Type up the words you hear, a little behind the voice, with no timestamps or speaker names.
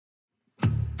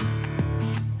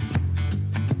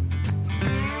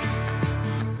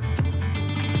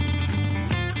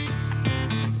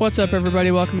What's up,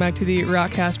 everybody? Welcome back to the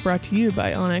Rockcast, brought to you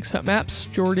by Onyx Hut Maps.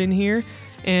 Jordan here,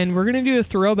 and we're going to do a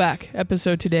throwback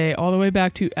episode today, all the way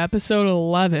back to episode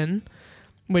 11,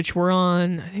 which we're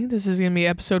on. I think this is going to be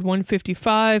episode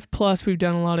 155, plus we've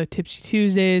done a lot of Tipsy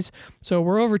Tuesdays, so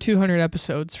we're over 200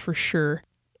 episodes for sure.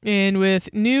 And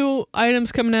with new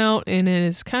items coming out, and it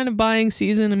is kind of buying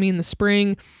season, the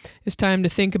spring, it's time to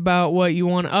think about what you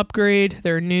want to upgrade.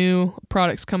 There are new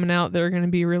products coming out that are going to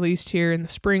be released here in the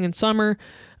spring and summer.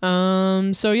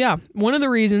 So yeah, one of the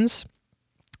reasons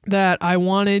that I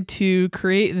wanted to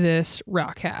create this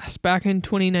Rockcast back in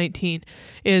 2019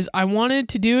 is I wanted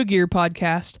to do a gear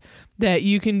podcast that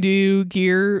you can do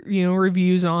gear,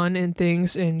 reviews on and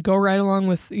things, and go right along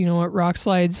with, what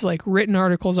Rockslide's like written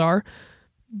articles are.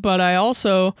 But I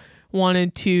also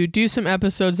wanted to do some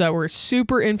episodes that were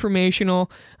super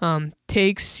informational,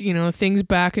 takes, things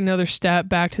back another step,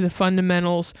 back to the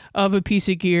fundamentals of a piece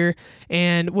of gear.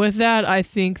 And with that, I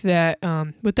think that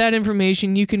with that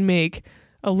information, you can make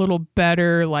a little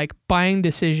better like buying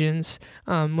decisions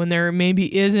when there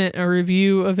maybe isn't a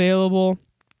review available,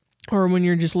 or when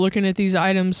you're just looking at these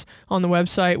items on the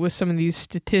website with some of these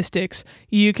statistics.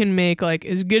 You can make like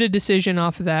as good a decision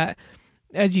off of that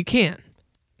as you can.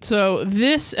 So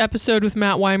this episode with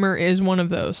Matt Weimer is one of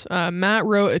those. Matt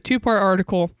wrote a 2-part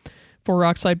article for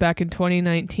Rockslide back in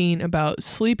 2019 about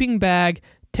sleeping bag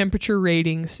temperature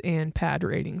ratings and pad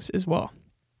ratings as well.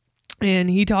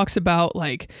 And he talks about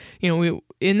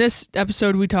in this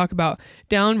episode, we talk about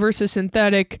down versus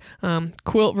synthetic,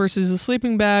 quilt versus a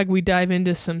sleeping bag. We dive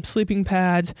into some sleeping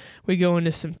pads. We go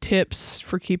into some tips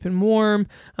for keeping warm.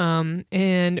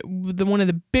 And one of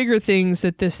the bigger things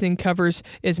that this thing covers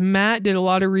is Matt did a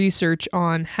lot of research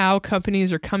on how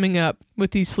companies are coming up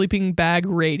with these sleeping bag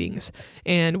ratings.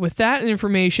 And with that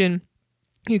information,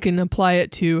 you can apply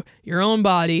it to your own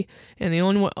body and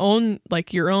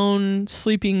your own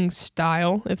sleeping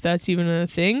style, if that's even a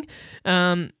thing.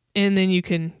 And then you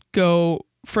can go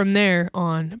from there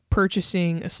on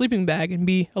purchasing a sleeping bag and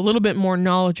be a little bit more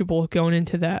knowledgeable going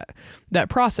into that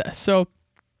process. So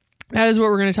that is what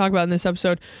we're going to talk about in this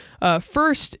episode.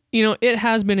 First, it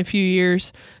has been a few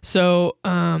years. So,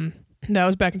 that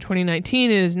was back in 2019.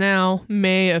 It is now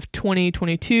May of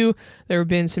 2022. There have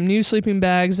been some new sleeping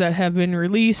bags that have been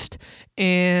released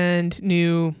and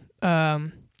new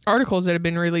articles that have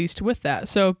been released with that.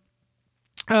 So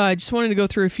I just wanted to go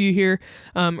through a few here.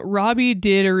 Robbie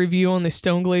did a review on the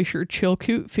Stone Glacier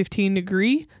Chilkoot 15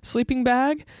 degree sleeping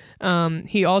bag.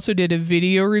 He also did a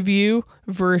video review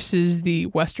versus the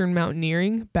Western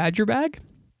Mountaineering Badger bag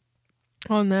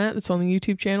on that. That's on the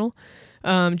YouTube channel.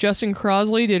 Justin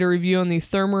Crosley did a review on the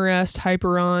Thermarest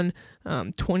Hyperon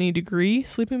 20 degree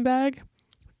sleeping bag.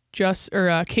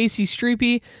 Casey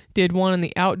Streepy did one on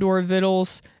the Outdoor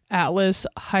Vittles Atlas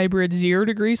Hybrid 0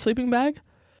 degree sleeping bag.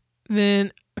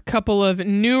 Then a couple of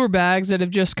newer bags that have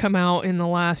just come out in the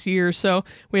last year or so.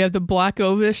 We have the Black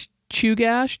Ovis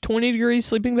Chugach 20 degree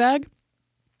sleeping bag.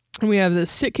 And we have the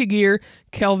Sitka Gear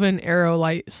Kelvin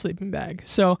Aerolite sleeping bag.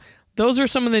 So those are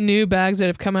some of the new bags that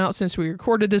have come out since we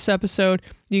recorded this episode.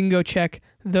 You can go check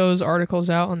those articles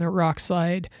out on the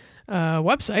Rockslide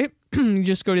website. You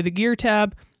just go to the gear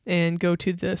tab and go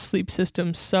to the sleep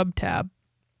system sub tab,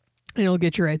 and it'll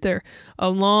get you right there.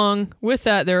 Along with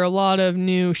that, there are a lot of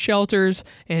new shelters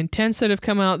and tents that have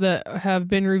come out that have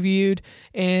been reviewed,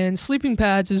 and sleeping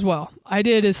pads as well. I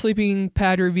did a sleeping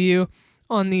pad review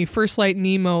on the First Light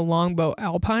Nemo Longbow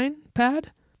Alpine pad,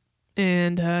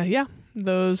 and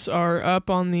those are up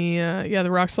on the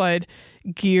Rockslide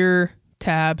gear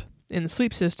tab in the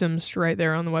sleep systems right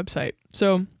there on the website.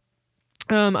 So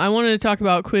I wanted to talk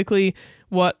about quickly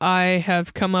what I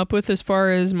have come up with as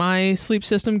far as my sleep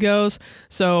system goes.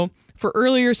 So for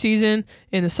earlier season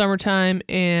in the summertime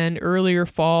and earlier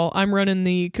fall, I'm running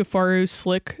the Kifaru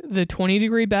Slick, the 20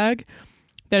 degree bag.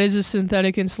 That is a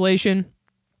synthetic insulation.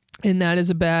 And that is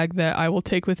a bag that I will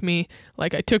take with me,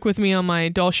 like I took with me on my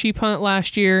Dall sheep hunt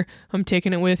last year. I'm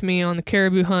taking it with me on the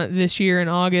caribou hunt this year in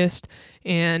August.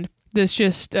 And this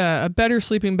just a better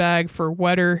sleeping bag for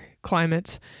wetter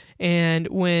climates. And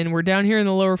when we're down here in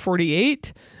the lower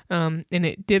 48, and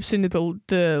it dips into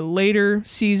the later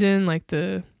season, like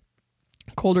the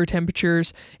colder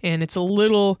temperatures, and it's a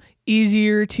little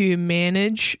easier to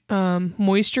manage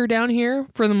moisture down here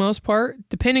for the most part,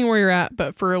 depending where you're at.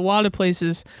 But for a lot of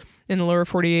places in the lower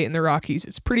 48 and the Rockies,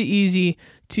 it's pretty easy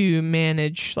to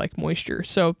manage like moisture.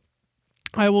 So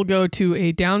I will go to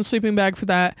a down sleeping bag for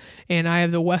that, and I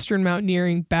have the Western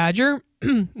Mountaineering Badger.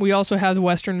 We also have the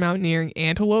Western Mountaineering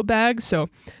Antelope bag. So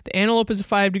the Antelope is a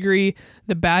 5 degree,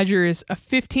 the Badger is a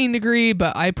 15 degree,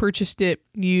 but I purchased it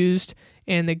used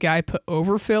and the guy put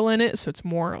overfill in it, so it's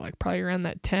more like probably around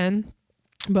that 10.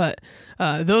 But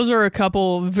those are a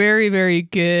couple very, very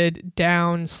good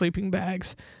down sleeping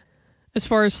bags. As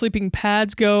far as sleeping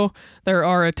pads go, there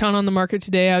are a ton on the market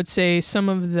today. I would say some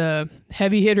of the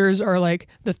heavy hitters are like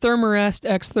the Thermarest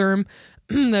X-Therm.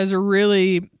 That's a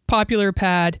really popular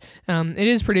pad. It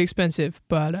is pretty expensive,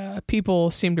 but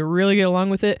people seem to really get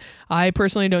along with it. I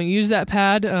personally don't use that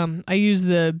pad. I use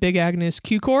the Big Agnes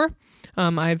Q-Core.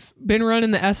 I've been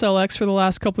running the SLX for the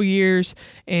last couple years,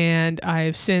 and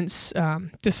I've since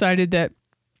decided that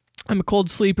I'm a cold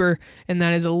sleeper, and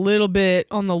that is a little bit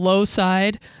on the low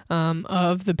side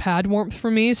of the pad warmth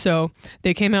for me. So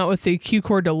they came out with the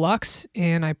Q-Core Deluxe,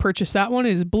 and I purchased that one.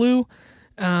 It is blue.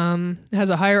 It has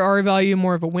a higher R value,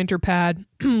 more of a winter pad,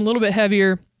 a little bit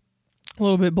heavier, a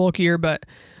little bit bulkier, but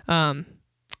I'm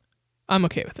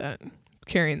okay with that,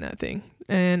 carrying that thing.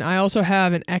 And I also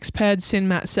have an X-Pad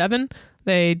SynMat 7.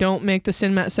 They don't make the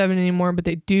SynMat 7 anymore, but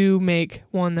they do make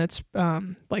one that's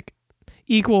like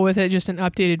equal with it, just an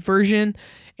updated version.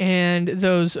 And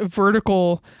those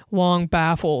vertical long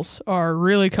baffles are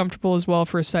really comfortable as well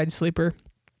for a side sleeper.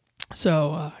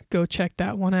 So go check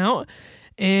that one out.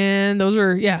 And those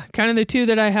are, kind of the two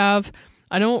that I have.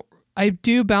 I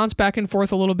do bounce back and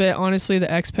forth a little bit. Honestly,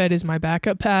 the X-Pad is my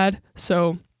backup pad.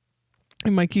 So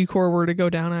if my Q-Core were to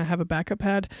go down, I have a backup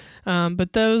pad.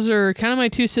 But those are kind of my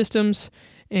two systems.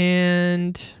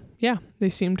 And they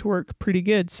seem to work pretty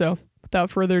good. So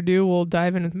without further ado, we'll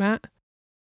dive in with Matt.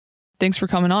 Thanks for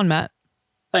coming on, Matt.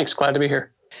 Thanks. Glad to be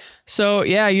here. So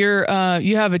you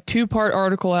have a 2-part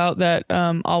article out that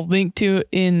I'll link to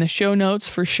in the show notes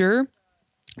for sure.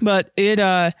 But it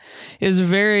is a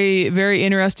very, very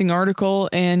interesting article,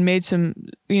 and made some,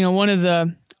 one of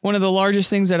the largest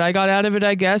things that I got out of it,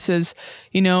 I guess, is,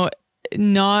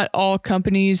 not all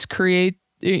companies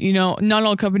not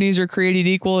all companies are created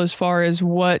equal as far as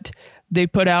what they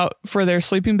put out for their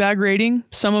sleeping bag rating.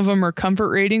 Some of them are comfort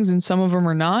ratings and some of them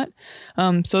are not.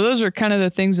 So those are kind of the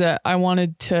things that I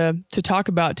wanted to talk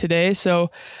about today.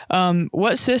 So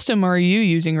what system are you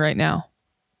using right now?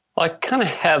 Well, I kind of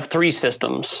have 3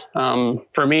 systems.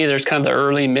 For me, there's kind of the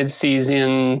early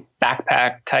mid-season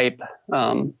backpack type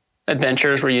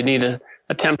adventures where you need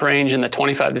a temp range in the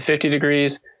 25 to 50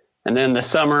 degrees, and then the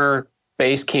summer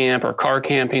base camp or car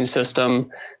camping system,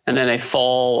 and then a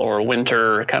fall or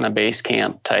winter kind of base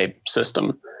camp type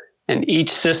system. And each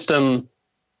system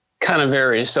kind of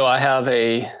varies. So I have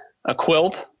a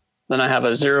quilt, then I have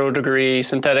a 0 degree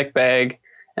synthetic bag,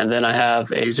 and then I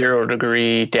have a 0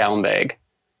 degree down bag.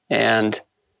 And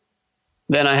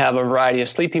then I have a variety of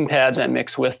sleeping pads that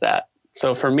mix with that.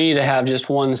 So for me to have just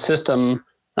one system,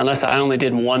 unless I only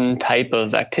did one type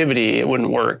of activity, it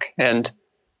wouldn't work. And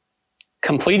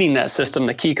completing that system,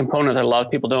 the key component that a lot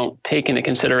of people don't take into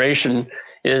consideration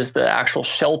is the actual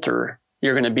shelter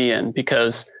you're going to be in,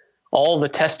 because all the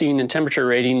testing and temperature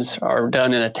ratings are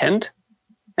done in a tent.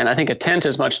 And I think a tent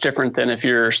is much different than if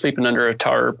you're sleeping under a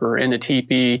tarp or in a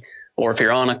teepee, or if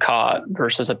you're on a cot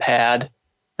versus a pad.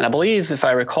 And I believe, if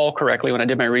I recall correctly, when I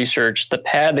did my research, the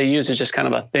pad they use is just kind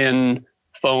of a thin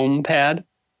foam pad.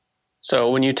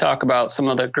 So when you talk about some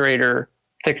of the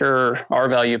thicker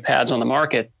R-value pads on the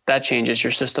market, that changes your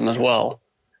system as well.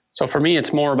 So for me,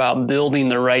 it's more about building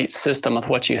the right system with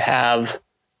what you have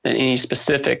than any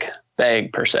specific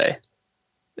bag per se.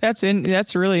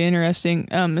 That's really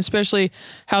interesting, especially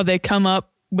how they come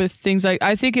up with things like,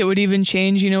 I think it would even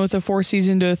change, with a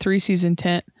 4-season to a 3-season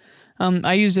tent.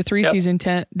 I used a 3-season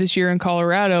tent this year in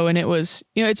Colorado, and it was,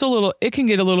 it can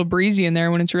get a little breezy in there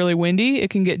when it's really windy.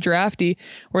 It can get drafty,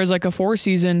 whereas like a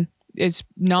 4-season, it's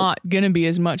not going to be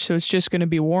as much. So it's just going to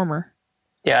be warmer.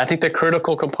 Yeah. I think the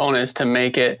critical component is to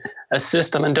make it a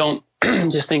system, and don't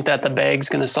just think that the bag's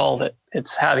going to solve it.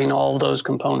 It's having all of those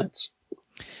components.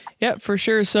 Yeah, for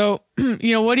sure. So,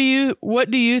 what do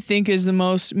you think is the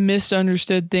most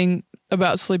misunderstood thing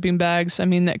about sleeping bags? I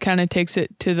mean, that kind of takes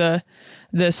it to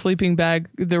the sleeping bag,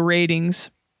 the ratings.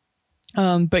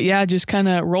 But yeah, just kind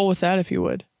of roll with that if you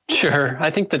would. Sure. I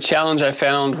think the challenge I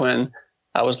found when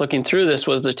I was looking through this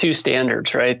was the 2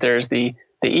 standards, right? There's the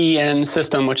EN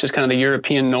system, which is kind of the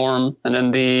European norm, and then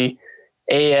the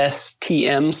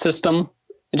ASTM system.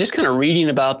 And just kind of reading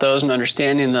about those and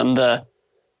understanding them, the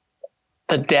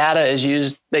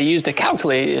data they use to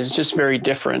calculate is just very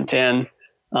different. And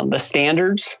the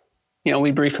standards,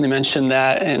 we briefly mentioned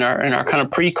that in our kind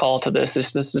of pre-call to this.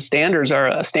 The standards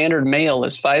are: a standard male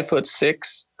is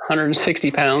 5'6",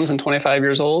 160 pounds, and 25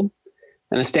 years old,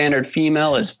 and a standard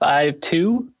female is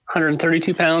 5'2",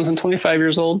 132 pounds, and 25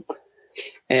 years old.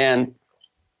 And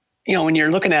when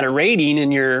you're looking at a rating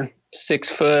and you're 6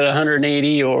 foot,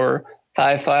 180, or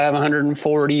 5'5",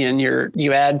 140, and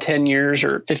you add 10 years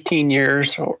or 15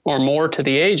 years or more to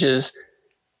the ages,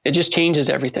 it just changes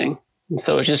everything. And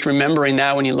so it's just remembering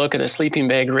that when you look at a sleeping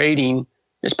bag rating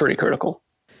is pretty critical.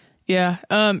 Yeah.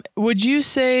 Would you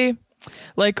say,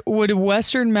 like, would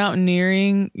Western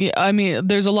Mountaineering, I mean,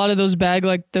 there's a lot of those bag,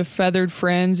 like the Feathered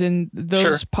Friends and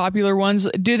those popular ones.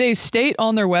 Do they state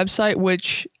on their website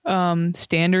which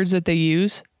standards that they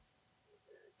use?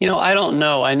 I don't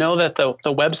know. I know that the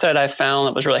website I found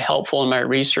that was really helpful in my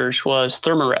research was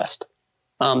Thermarest.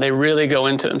 They really go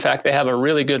into it. In fact, they have a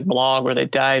really good blog where they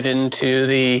dive into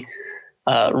the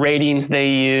ratings they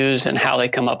use and how they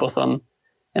come up with them.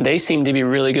 And they seem to be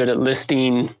really good at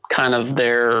listing kind of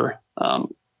their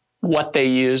what they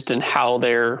used and how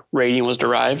their rating was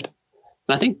derived.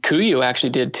 And I think KUIU actually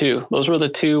did too. Those were the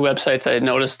two websites I had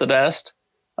noticed the best.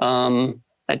 I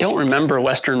don't remember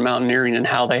Western Mountaineering and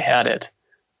how they had it.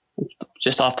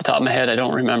 Just off the top of my head, I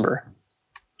don't remember.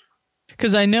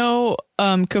 Because I know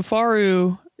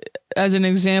Kifaru, as an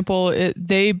example,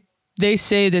 they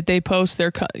say that they post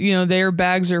their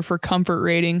bags are for comfort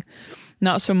rating,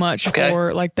 not so much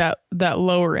for like that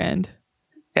lower end.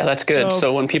 Yeah, that's good.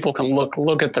 So when people can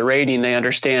look at the rating, they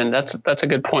understand. That's a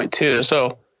good point too.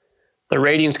 So the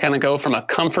ratings kind of go from a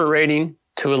comfort rating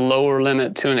to a lower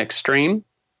limit to an extreme,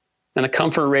 and the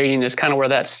comfort rating is kind of where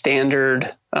that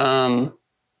standard.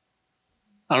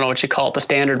 I don't know what you call it, the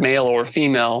standard male or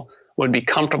female would be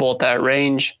comfortable at that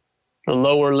range. The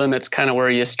lower limit's kind of where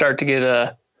you start to get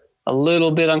a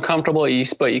little bit uncomfortable,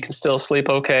 but you can still sleep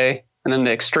okay. And then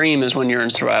the extreme is when you're in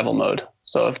survival mode.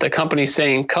 So if the company's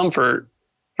saying comfort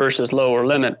versus lower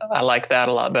limit, I like that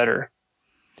a lot better.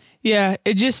 Yeah,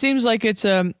 it just seems like it's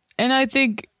and I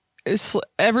think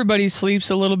everybody sleeps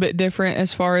a little bit different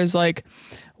as far as like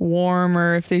warm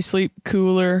or if they sleep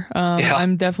cooler.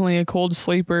 I'm definitely a cold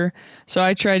sleeper, so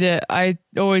I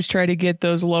always try to get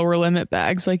those lower limit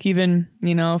bags, like even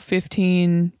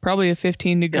 15, probably a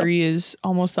 15 degree is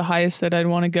almost the highest that I'd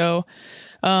want to go.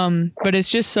 But it's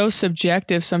just so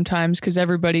subjective sometimes because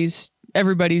everybody's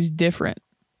different.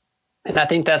 And I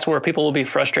think that's where people will be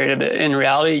frustrated. In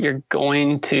reality, you're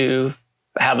going to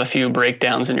have a few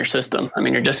breakdowns in your system. I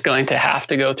mean, you're just going to have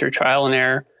to go through trial and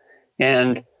error.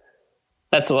 And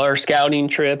that's our scouting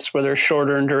trips where they're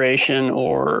shorter in duration,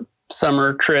 or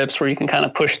summer trips where you can kind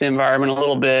of push the environment a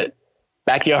little bit,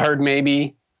 backyard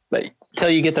maybe, but until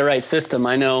you get the right system.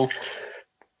 I know,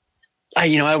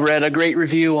 I read a great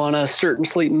review on a certain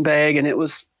sleeping bag, and it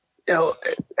was,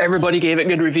 everybody gave it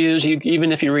good reviews.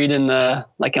 Even if you read in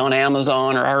like on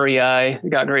Amazon or REI, it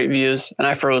got great reviews, and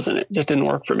I froze in it. It just didn't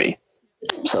work for me.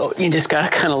 So you just got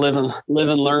to kind of live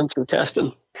and learn through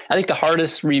testing. I think the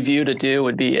hardest review to do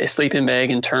would be a sleeping bag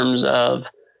in terms of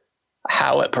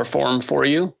how it performed for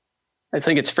you. I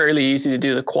think it's fairly easy to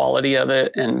do the quality of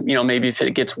it and, maybe if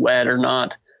it gets wet or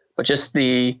not, but just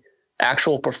the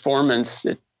actual performance,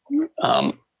 you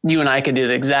and I could do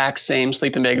the exact same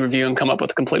sleeping bag review and come up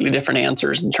with completely different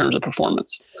answers in terms of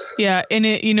performance. Yeah. And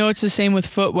it's the same with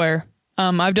footwear.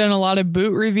 I've done a lot of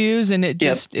boot reviews, and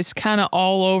it's kind of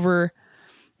all over.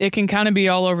 It can kind of be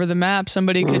all over the map.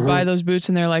 Somebody could buy those boots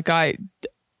and they're like, I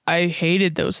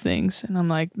hated those things. And I'm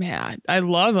like, man, I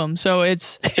love them. So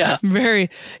it's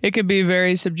it could be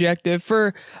very subjective.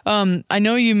 I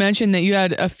know you mentioned that you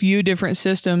had a few different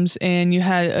systems and you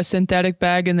had a synthetic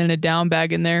bag and then a down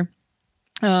bag in there.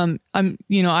 I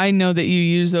know that you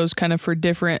use those kind of for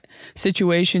different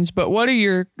situations, but what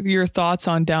are your thoughts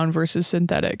on down versus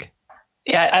synthetic?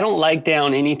 Yeah, I don't like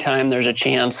down anytime there's a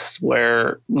chance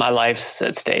where my life's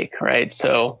at stake, right?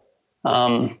 So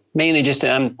mainly just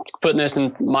I'm putting this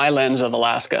in my lens of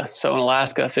Alaska. So in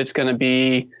Alaska, if it's going to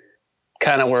be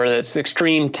kind of where it's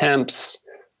extreme temps,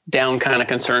 down kind of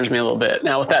concerns me a little bit.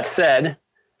 Now, with that said,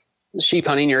 sheep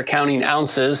hunting, you're counting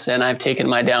ounces, and I've taken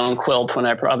my down quilt when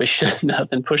I probably shouldn't have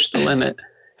and pushed the limit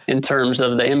in terms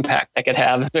of the impact I could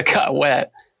have if it got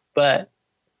wet. But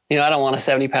I don't want a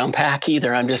 70-pound pack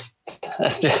either. I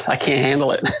can't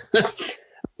handle it.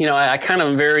 I kind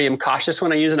of am cautious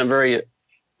when I use it. I'm very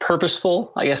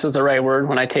purposeful, I guess is the right word.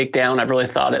 When I take down, I've really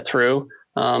thought it through.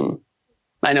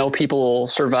 I know people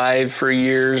survive for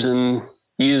years and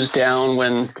use down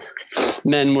when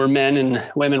men were men and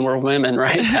women were women,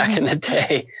 right? Back in the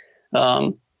day.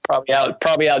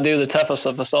 Probably outdo the toughest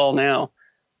of us all now.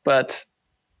 But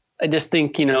I just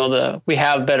think, we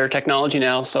have better technology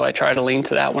now, so I try to lean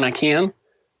to that when I can.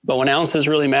 But when ounces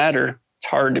really matter, it's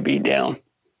hard to beat down.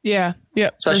 Yeah.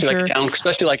 Yep.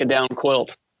 Especially like a down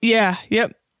quilt. Yeah.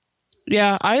 Yep.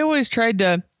 Yeah. I always tried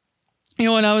to,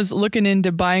 when I was looking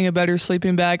into buying a better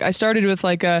sleeping bag, I started with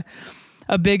like a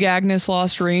Big Agnes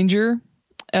Lost Ranger.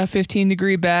 a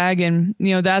 15-degree bag, and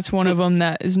that's one of them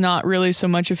that is not really so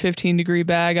much a 15-degree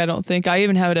bag. I don't think. I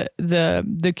even had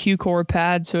the Q-Core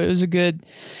pad, so it was a good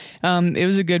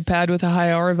pad with a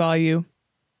high R value,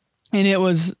 and it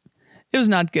was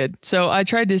not good. So I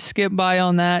tried to skip by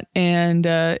on that and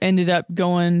ended up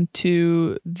going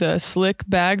to the Slick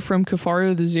bag from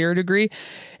Kifaru, the 0 degree,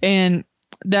 and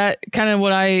that kind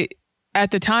of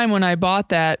at the time when I bought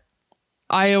that,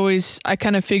 I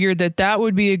kind of figured that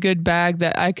would be a good bag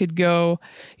that I could go,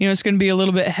 it's going to be a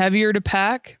little bit heavier to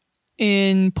pack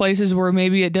in places where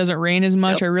maybe it doesn't rain as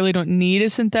much. Yep. I really don't need a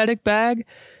synthetic bag,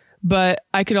 but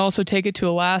I could also take it to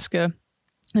Alaska.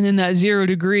 And then that 0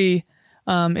 degree,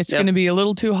 it's going to be a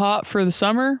little too hot for the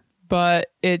summer,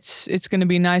 but it's going to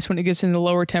be nice when it gets into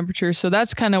lower temperatures. So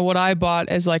that's kind of what I bought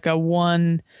as like a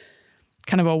one-all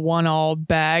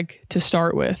bag to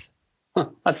start with. Huh.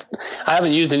 I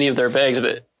haven't used any of their bags,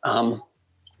 but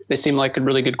they seem like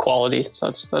really good quality.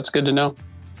 So that's good to know.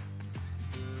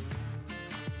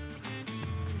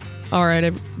 All right,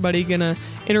 everybody, gonna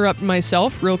interrupt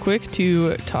myself real quick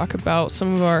to talk about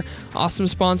some of our awesome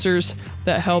sponsors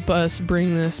that help us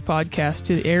bring this podcast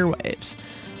to the airwaves.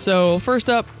 So first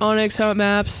up, onX Hunt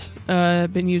Maps.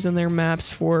 I've been using their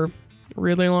maps for a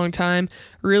really long time.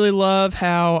 Really love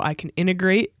how I can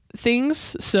integrate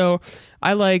things. So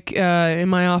I like, in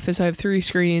my office, I have 3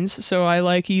 screens, so I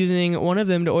like using one of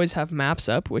them to always have maps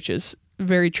up, which is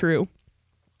very true.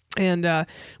 And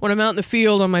when I'm out in the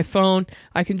field on my phone,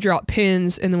 I can drop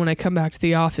pins, and then when I come back to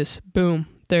the office, boom,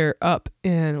 they're up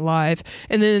and live.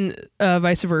 And then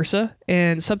vice versa.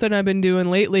 And something I've been doing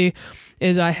lately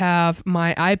is I have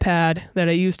my iPad that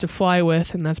I used to fly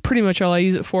with, and that's pretty much all I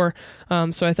use it for.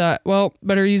 So I thought, well,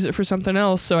 better use it for something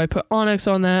else. So I put onX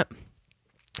on that.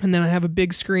 And then I have a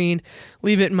big screen,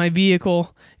 leave it in my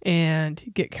vehicle, and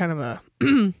get kind of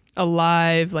a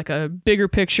live, like a bigger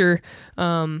picture,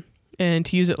 and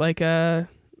to use it like a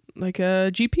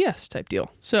GPS type deal.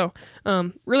 So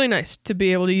really nice to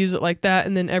be able to use it like that,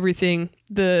 and then everything,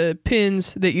 the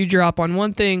pins that you drop on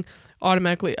one thing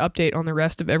automatically update on the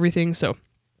rest of everything. So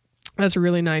that's a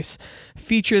really nice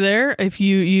feature there. If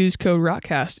you use code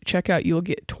ROCKCAST, checkout, you'll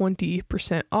get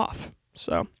 20% off.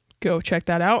 So go check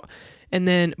that out. And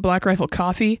then Black Rifle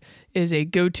Coffee is a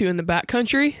go-to in the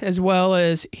backcountry, as well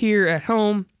as here at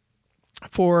home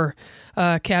for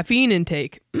caffeine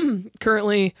intake.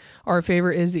 Currently, our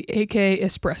favorite is the AK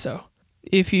Espresso.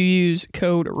 If you use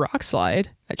code ROCKSLIDE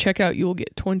at checkout, you will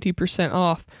get 20%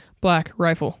 off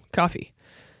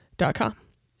blackriflecoffee.com.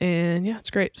 And yeah, it's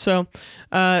great. So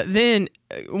then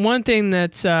one thing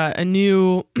that's a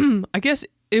new, I guess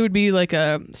it would be like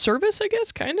a service, I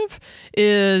guess, kind of,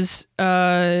 is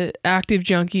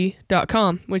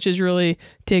ActiveJunkie.com, which is really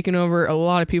taken over. A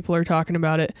lot of people are talking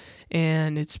about it,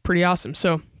 and it's pretty awesome.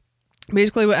 So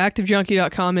basically what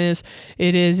ActiveJunkie.com is,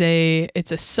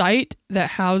 it's a site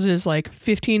that houses like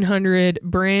 1,500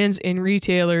 brands and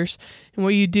retailers. And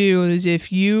what you do is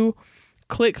if you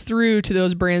click through to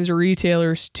those brands or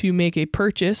retailers to make a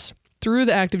purchase through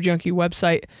the Active Junkie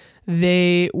website,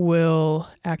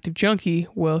 Active Junkie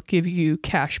will give you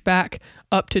cash back,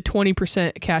 up to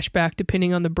 20% cash back,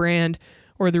 depending on the brand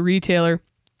or the retailer.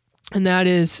 And that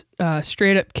is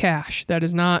straight up cash. That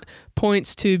is not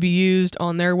points to be used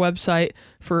on their website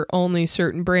for only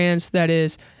certain brands. That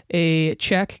is a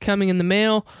check coming in the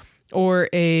mail or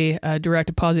a direct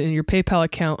deposit in your PayPal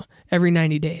account every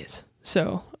 90 days.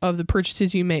 So of the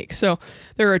purchases you make. So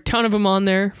there are a ton of them on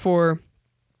there for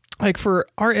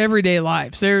our everyday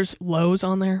lives. There's Lowe's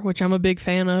on there, which I'm a big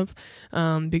fan of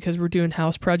because we're doing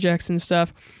house projects and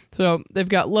stuff. So they've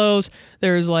got Lowe's.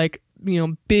 There's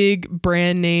big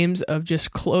brand names of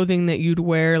just clothing that you'd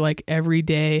wear like every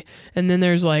day. And then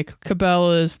there's like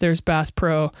Cabela's, there's Bass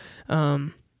Pro,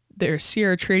 there's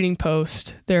Sierra Trading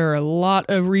Post. There are a lot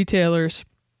of retailers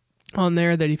on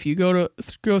there that if you go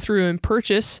through and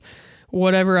purchase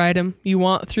whatever item you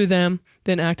want through them,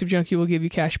 then Active Junkie will give you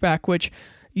cash back, which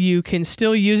you can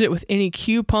still use it with any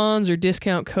coupons or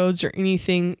discount codes or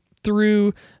anything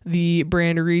through the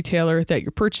brand or retailer that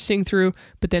you're purchasing through,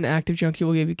 but then Active Junkie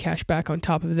will give you cash back on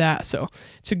top of that. So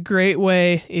it's a great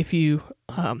way if you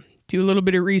do a little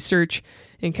bit of research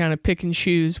and kind of pick and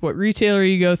choose what retailer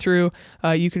you go through.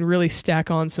 You can really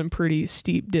stack on some pretty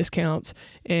steep discounts,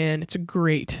 and it's a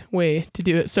great way to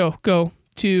do it. So go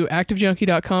to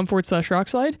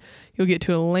activejunkie.com/rockslide. You'll get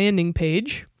to a landing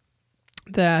page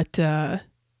that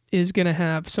is going to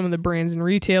have some of the brands and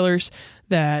retailers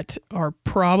that are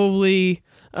probably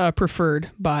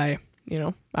preferred by,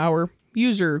 our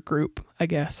user group, I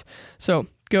guess. So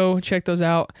go check those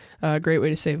out. Great way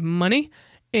to save money.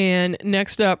 And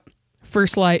next up,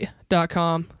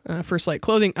 firstlight.com, First Light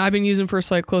Clothing. I've been using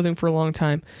First Light Clothing for a long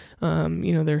time.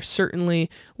 They're certainly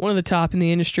one of the top in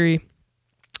the industry.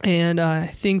 And I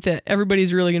think that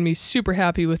everybody's really going to be super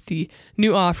happy with the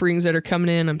new offerings that are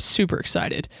coming in. I'm super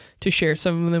excited to share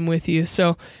some of them with you.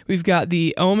 So we've got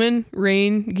the Omen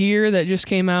rain gear that just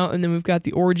came out, and then we've got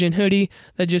the Origin hoodie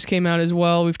that just came out as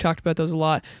well. We've talked about those a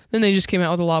lot. Then they just came out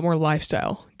with a lot more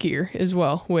lifestyle gear as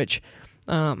well, which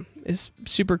is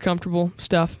super comfortable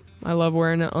stuff. I love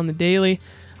wearing it on the daily.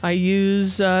 I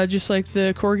use just like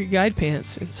the Corgi guide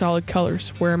pants in solid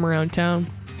colors. Wear them around town.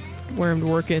 Wear them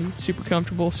to work in. Super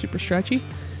comfortable, super stretchy,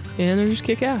 and they're just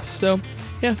kick ass. So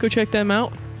yeah, go check them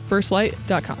out.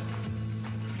 Firstlight.com.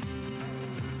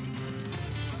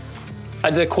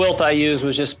 The quilt I used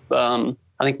was just I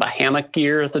think by Hammock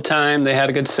Gear at the time. They had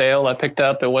a good sale I picked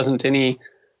up. It wasn't any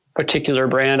particular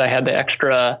brand. I had the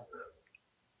extra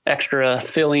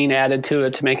filling added to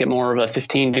it to make it more of a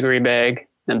 15-degree bag.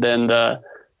 And then the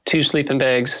 2 sleeping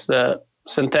bags, the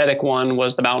synthetic one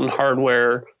was the Mountain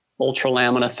Hardwear Ultra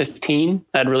Lamina 15.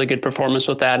 I had really good performance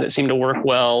with that. It seemed to work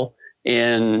well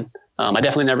in, I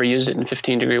definitely never used it in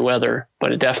 15-degree weather,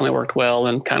 but it definitely worked well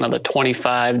in kind of the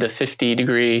 25 to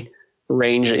 50-degree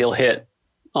range that you'll hit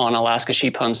on Alaska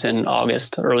sheep hunts in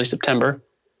August, early September.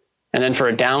 And then for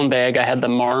a down bag, I had the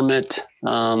Marmot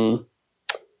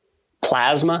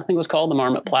Plasma, I think it was called, the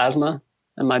Marmot Plasma.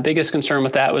 And my biggest concern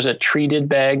with that was a treated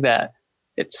bag that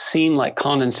it seemed like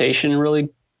condensation really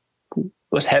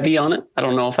was heavy on it. I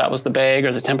don't know if that was the bag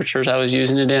or the temperatures I was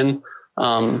using it in.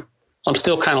 I'm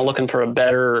still kind of looking for a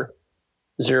better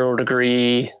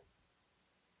 0-degree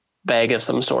bag of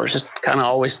some sort. Just kind of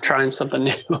always trying something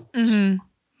new. Mm-hmm.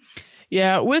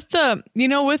 Yeah, with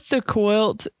the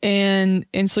quilt and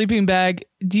sleeping bag,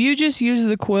 do you just use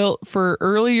the quilt for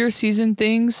earlier season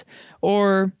things,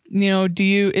 or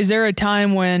is there a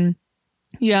time when,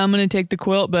 I'm going to take the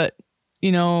quilt, but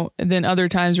and then other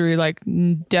times where you're like,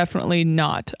 definitely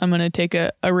not, I'm going to take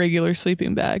a regular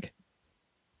sleeping bag?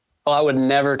 Well, I would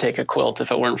never take a quilt if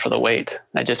it weren't for the weight.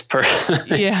 I just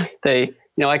personally, I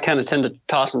kind of tend to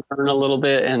toss and turn a little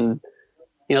bit, and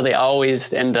they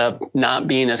always end up not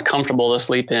being as comfortable to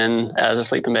sleep in as a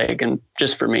sleeping bag, and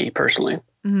just for me personally.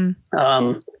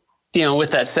 Mm-hmm.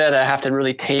 With that said, I have to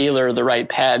really tailor the right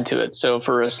pad to it. So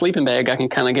for a sleeping bag, I can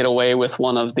kind of get away with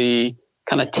one of the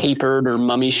kind of tapered or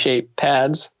mummy shaped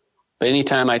pads. But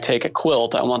anytime I take a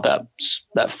quilt, I want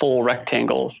that full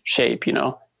rectangle shape,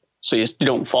 so you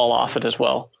don't fall off it as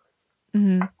well.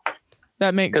 Mm-hmm.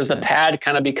 That makes sense. Because the pad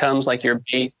kind of becomes like your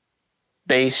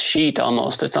base sheet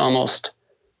almost. It's almost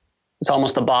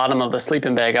the bottom of the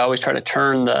sleeping bag. I always try to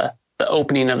turn the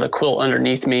opening of the quilt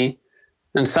underneath me.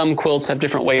 And some quilts have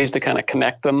different ways to kind of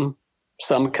connect them.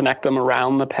 Some connect them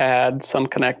around the pad. Some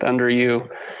connect under you.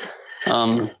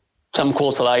 Some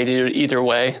quilts allow you to do it either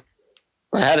way.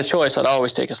 If I had a choice, I'd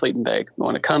always take a sleeping bag. But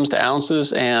when it comes to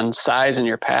ounces and size in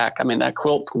your pack, I mean, that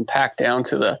quilt can pack down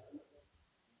to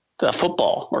the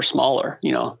football or smaller,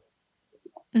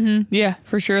 Mm-hmm. Yeah,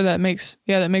 for sure. That makes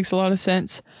a lot of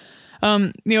sense.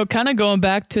 Kind of going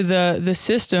back to the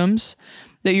systems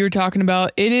that you were talking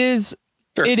about, it is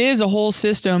a whole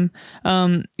system.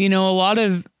 A lot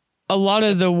of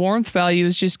the warmth value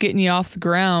is just getting you off the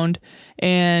ground,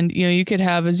 and you could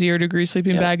have a 0-degree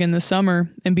sleeping bag in the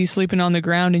summer and be sleeping on the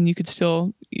ground, and you could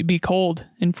still be cold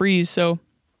and freeze. So,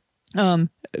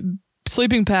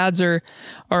 sleeping pads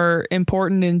are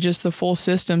important in just the full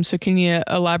system. So can you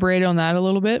elaborate on that a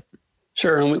little bit?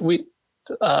 Sure. And we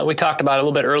talked about it a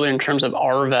little bit earlier in terms of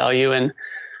R value, and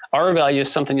R value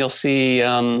is something you'll see.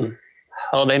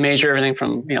 They measure everything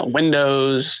from,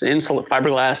 windows,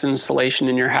 fiberglass insulation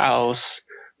in your house.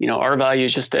 R value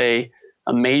is just a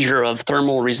measure of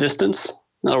thermal resistance.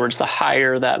 In other words, the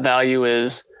higher that value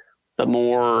is, the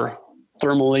more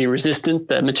thermally resistant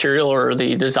the material or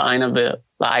the design of the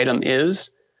item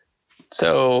is.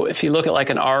 So if you look at like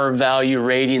an R value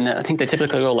rating, I think they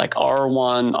typically go like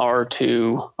R1,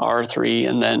 R2, R3,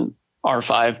 and then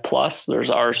R5 plus. There's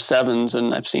R7s,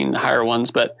 and I've seen higher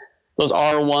ones, but those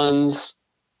R1s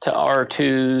to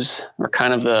R2s are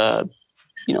kind of the,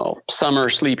 summer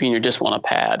sleeping, you just want a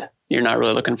pad. You're not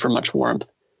really looking for much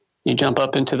warmth. You jump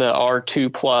up into the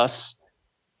R2 plus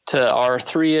to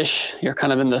R3-ish, you're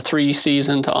kind of in the 3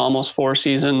 season to almost 4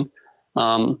 season.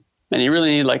 And you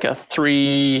really need like a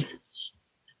 3,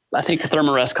 I think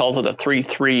Thermarest calls it a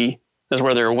 3-3, is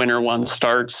where their winter one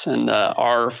starts. And the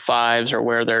R5s are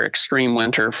where their extreme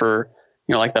winter for,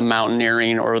 like the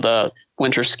mountaineering or the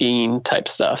winter skiing type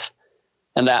stuff.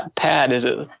 And that pad is,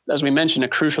 as we mentioned, a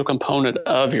crucial component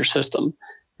of your system.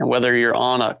 And whether you're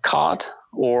on a cot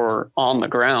or on the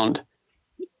ground,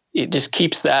 it just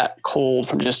keeps that cold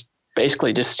from just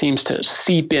basically just seems to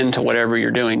seep into whatever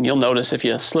you're doing. You'll notice if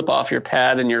you slip off your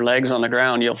pad and your leg's on the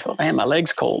ground, you'll feel, man, my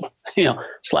leg's cold.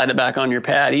 Slide it back on your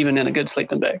pad, even in a good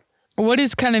sleeping bag. What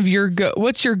is kind of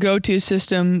what's your go-to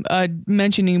system,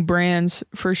 mentioning brands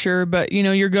for sure, but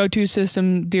your go-to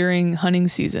system during hunting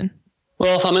season?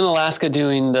 Well, if I'm in Alaska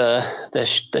doing the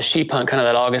sheep hunt, kind of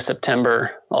that August,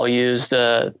 September, I'll use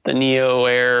the Neo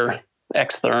Air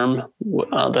X-Therm,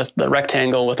 the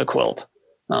rectangle with a quilt.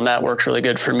 That works really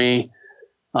good for me.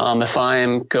 If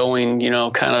I'm going,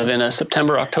 kind of in a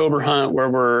September, October hunt where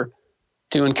we're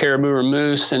doing caribou or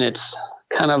moose, and it's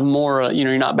kind of more,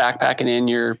 you're not backpacking in,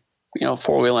 you're,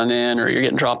 four-wheeling in, or you're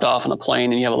getting dropped off on a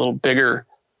plane and you have a little bigger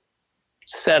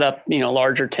setup,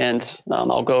 larger tent.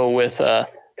 I'll go with kind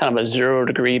of a 0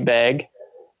 degree bag,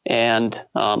 and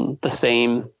the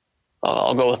same,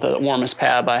 I'll go with the warmest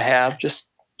pad I have just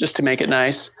to make it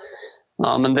nice.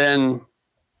 And then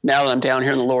now that I'm down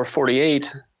here in the lower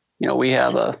 48, we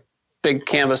have a big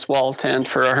canvas wall tent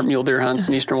for our mule deer hunts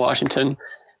in Eastern Washington.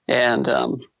 And,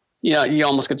 you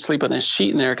almost could sleep with a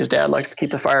sheet in there because Dad likes to keep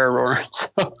the fire roaring.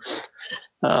 So,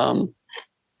 I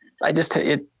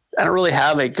don't really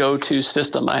have a go-to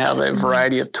system. I have a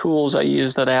variety of tools I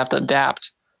use that I have to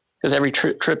adapt because every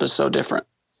trip is so different.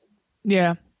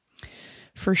 Yeah,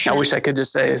 for sure. I wish I could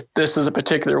just say this is a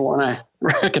particular one I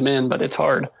recommend, but it's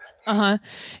hard.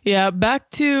 Yeah.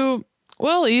 Back to,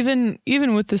 well, even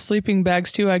with the sleeping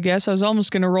bags too, I guess I was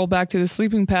almost going to roll back to the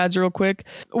sleeping pads real quick.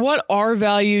 What R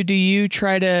value do you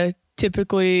try to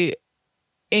typically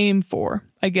aim for?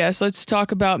 I guess let's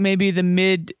talk about maybe the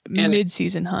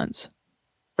mid-season hunts.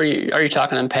 Are you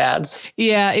talking on pads?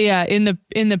 Yeah, in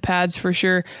the pads for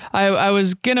sure. I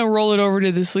was gonna roll it over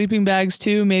to the sleeping bags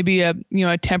too. Maybe a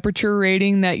temperature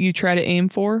rating that you try to aim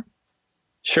for.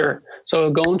 Sure. So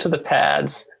going to the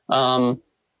pads, I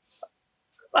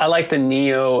like the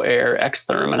Neo Air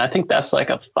X-Therm, and I think that's like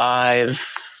a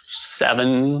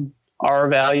 5.7 R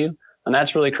value, and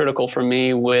that's really critical for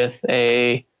me with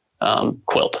a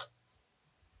quilt.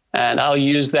 And I'll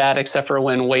use that except for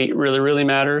when weight really, really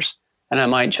matters. And I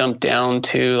might jump down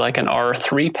to like an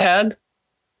R3 pad.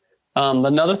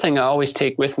 Another thing I always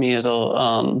take with me is just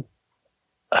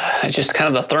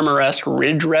kind of the Thermarest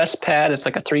Ridge Rest pad. It's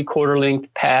like a 3/4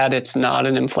 length pad. It's not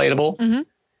an inflatable. Mm-hmm.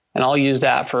 And I'll use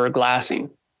that for glassing.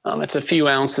 It's a few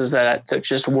ounces that's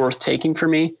just worth taking for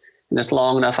me. And it's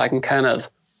long enough I can kind of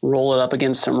roll it up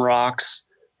against some rocks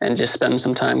and just spend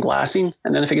some time glassing.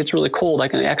 And then if it gets really cold, I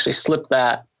can actually slip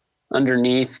that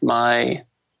underneath my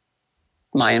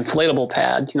inflatable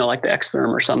pad, like the X-Therm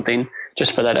or something,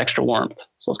 just for that extra warmth.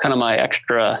 So it's kind of my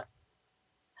extra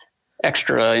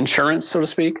insurance, so to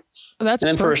speak. Oh, that's and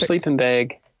then perfect. For a sleeping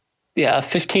bag, a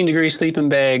 15 degree sleeping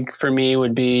bag for me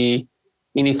would be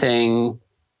anything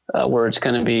where it's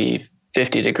going to be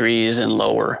 50 degrees and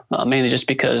lower, mainly just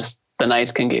because the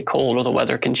nights can get cold or the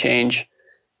weather can change.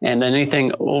 And then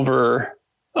anything over,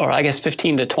 or I guess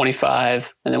 15 to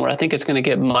 25. And then where I think it's going to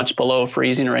get much below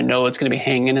freezing, or I know it's going to be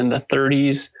hanging in the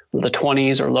 30s or the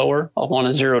 20s or lower, I'll want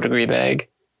a 0 degree bag.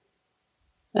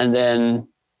 And then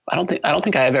I don't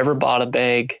think I have ever bought a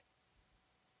bag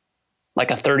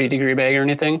like a 30 degree bag or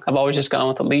anything. I've always just gone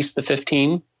with at least the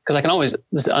 15 because I can always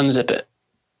just unzip it.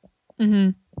 Mm-hmm.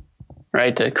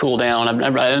 Right. To cool down. I've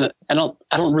never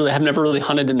really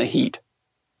hunted in the heat.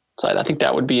 So I think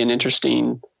that would be an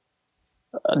interesting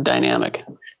dynamic.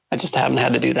 I just haven't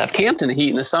had to do that. I've camped in the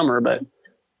heat in the summer, but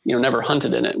never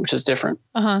hunted in it, which is different.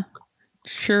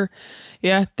 Sure.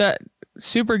 Yeah, that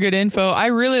super good info. I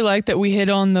really like that we hit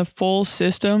on the full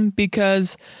system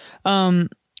because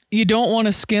you don't want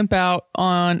to skimp out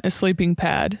on a sleeping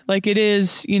pad. Like it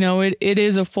is, it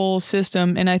is a full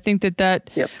system, and I think that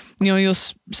yep.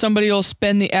 Somebody will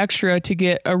spend the extra to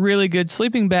get a really good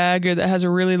sleeping bag or that has a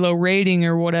really low rating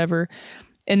or whatever.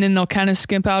 And then they'll kind of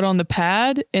skimp out on the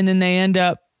pad, and then they end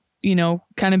up,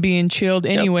 kind of being chilled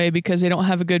anyway because they don't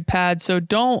have a good pad. So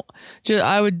don't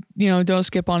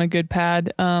skip on a good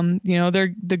pad.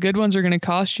 The good ones are going to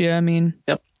cost you,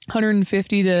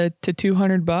 $150 to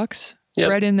 $200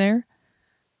 right in there.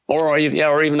 Or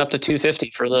even up to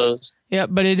 $250 for those. Yeah,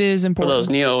 but it is important. For those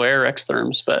Neo Air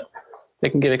X-Therms, but they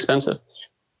can get expensive.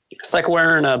 It's like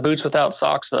wearing boots without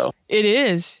socks, though. It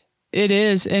is.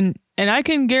 And I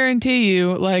can guarantee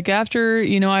you, like after,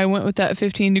 I went with that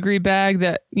 15 degree bag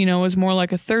that, was more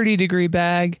like a 30 degree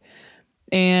bag.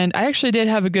 And I actually did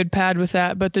have a good pad with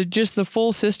that, but the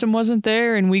full system wasn't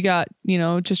there. And we got,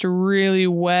 just a really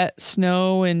wet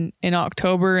snow in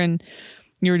October. And,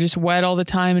 you were just wet all the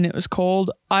time and it was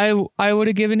cold, I would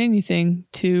have given anything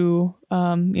to,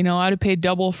 I'd have paid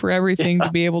double for everything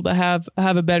to be able to have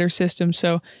a better system.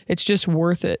 So it's just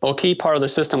worth it. Well, key part of the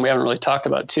system we haven't really talked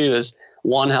about too is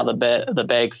one, how the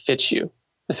bag fits you.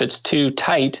 If it's too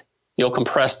tight, you'll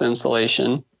compress the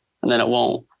insulation and then it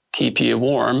won't keep you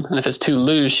warm. And if it's too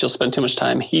loose, you'll spend too much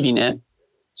time heating it.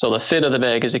 So the fit of the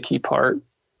bag is a key part.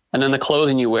 And then the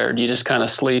clothing you wear, do you just kind of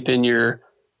sleep in your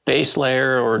base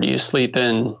layer, or do you sleep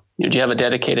in, do you have a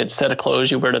dedicated set of clothes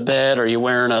you wear to bed? Or are you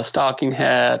wearing a stocking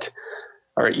hat?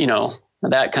 Or,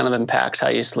 that kind of impacts how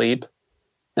you sleep.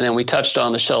 And then we touched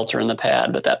on the shelter and the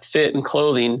pad, but that fit and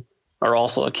clothing are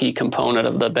also a key component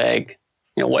of the bag,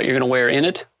 what you're going to wear in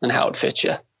it and how it fits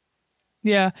you.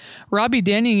 Yeah. Robbie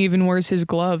Denning even wears his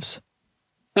gloves.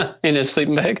 In his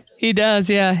sleeping bag? He does.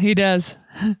 Yeah, he does.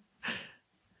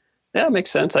 Yeah, it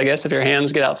makes sense, I guess, if your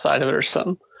hands get outside of it or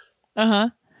something. Uh-huh.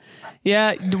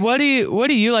 Yeah. What do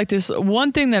you like to,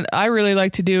 one thing that I really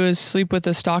like to do is sleep with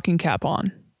a stocking cap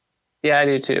on. Yeah, I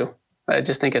do too. I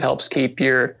just think it helps keep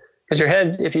because your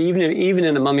head, if you even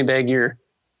in a mummy bag, you're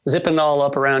zipping it all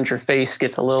up around your face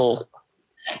gets a little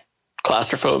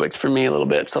claustrophobic for me a little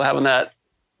bit. So having that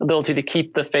ability to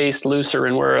keep the face looser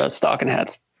and wear a stocking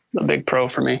hat's a big pro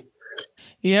for me.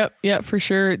 Yep, for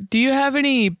sure. Do you have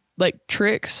any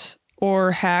tricks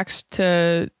or hacks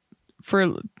for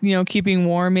keeping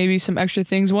warm? Maybe some extra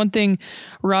things. One thing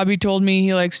Robbie told me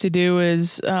he likes to do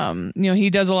is he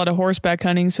does a lot of horseback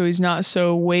hunting, so he's not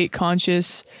so weight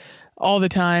conscious all the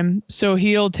time. So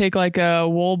he'll take a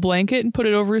wool blanket and put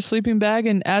it over his sleeping bag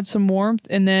and add some warmth.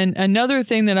 And then another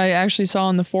thing that I actually saw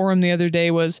on the forum the other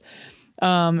day was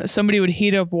somebody would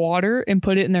heat up water and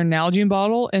put it in their Nalgene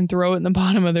bottle and throw it in the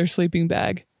bottom of their sleeping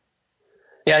bag.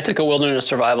 Yeah, I took a wilderness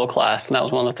survival class, and that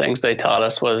was one of the things they taught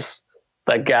us was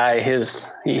that guy,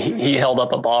 he held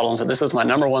up a bottle and said, "This is my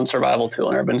number one survival tool."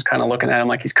 And everyone's kind of looking at him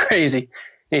like he's crazy.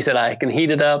 He said, "I can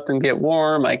heat it up and get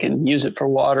warm. I can use it for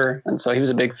water." And so he was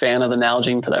a big fan of the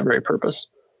Nalgene for that very purpose.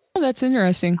 Oh, that's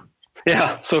interesting.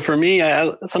 Yeah. So for me,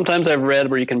 sometimes I've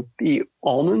read where you can eat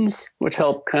almonds, which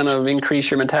help kind of increase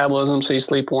your metabolism so you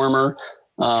sleep warmer.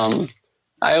 I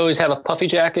always have a puffy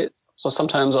jacket. So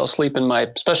sometimes I'll sleep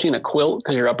especially in a quilt,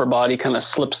 because your upper body kind of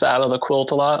slips out of the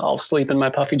quilt a lot. I'll sleep in my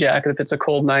puffy jacket if it's a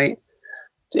cold night.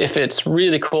 If it's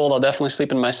really cold, I'll definitely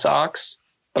sleep in my socks,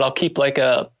 but I'll keep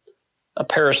a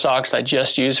pair of socks I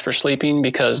just use for sleeping,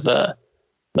 because the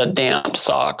damp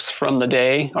socks from the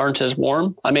day aren't as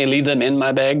warm. I may leave them in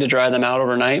my bag to dry them out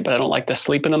overnight, but I don't like to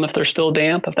sleep in them if they're still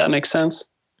damp, if that makes sense.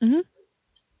 Mm-hmm.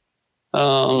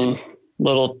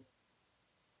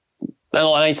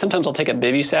 Sometimes I'll take a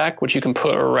bivy sack, which you can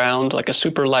put around a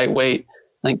super lightweight.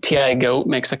 I think TI Goat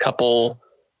makes a couple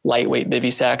lightweight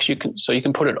bivy sacks. You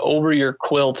can put it over your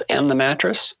quilt and the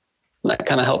mattress. And that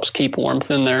kind of helps keep warmth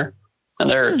in there. And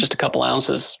they're just a couple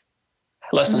ounces,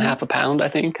 less than half a pound, I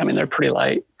think. I mean, they're pretty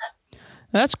light.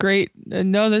 That's great.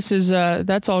 No,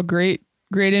 that's all great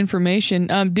information.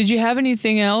 Did you have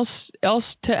anything else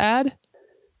to add?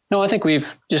 No, I think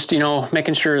we've just,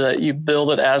 making sure that you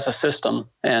build it as a system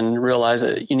and realize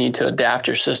that you need to adapt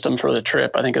your system for the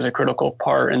trip, I think is a critical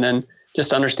part. And then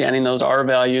just understanding those R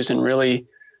values and really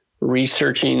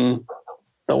researching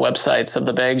the websites of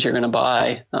the bags you're going to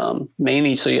buy,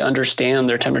 mainly so you understand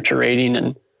their temperature rating.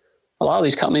 And a lot of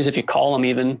these companies, if you call them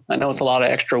even, I know it's a lot of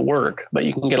extra work, but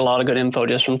you can get a lot of good info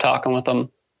just from talking with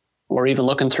them or even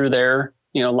looking through a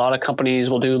lot of companies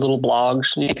will do little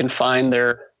blogs, and you can find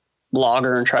their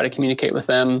blogger and try to communicate with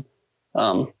them.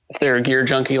 If they're a gear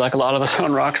junkie, like a lot of us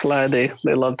on Rock Slide, they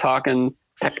love talking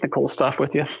technical stuff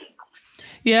with you.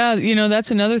 Yeah.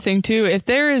 That's another thing too. If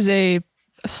there is a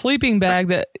sleeping bag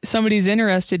that somebody's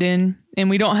interested in and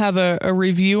we don't have a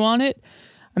review on it,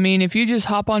 I mean, if you just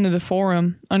hop onto the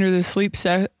forum under the sleep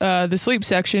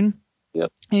section,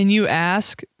 yep, and you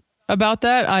ask about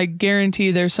that, I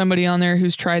guarantee there's somebody on there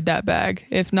who's tried that bag.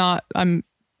 If not, I'm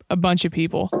a bunch of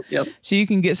people. Yep. So you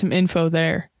can get some info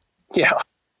there. Yeah.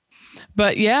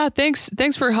 But yeah, thanks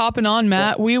for hopping on,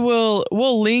 Matt. We'll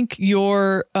link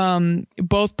your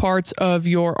both parts of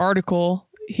your article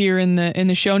here in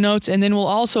the show notes, and then we'll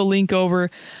also link over.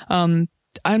 I'm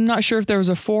not sure if there was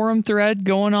a forum thread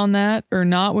going on that or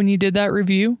not when you did that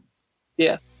review.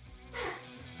 Yeah.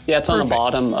 Yeah, it's Perfect. On the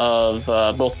bottom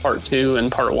of both part 2 and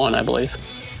part 1, I believe.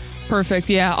 Perfect.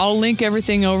 Yeah, I'll link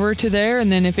everything over to there,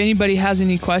 and then if anybody has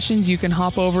any questions, you can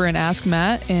hop over and ask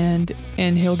Matt, and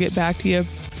he'll get back to you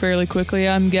fairly quickly,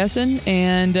 I'm guessing.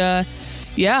 And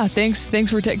yeah, thanks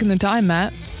for taking the time,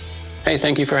 Matt. Hey,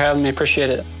 thank you for having me. Appreciate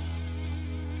it.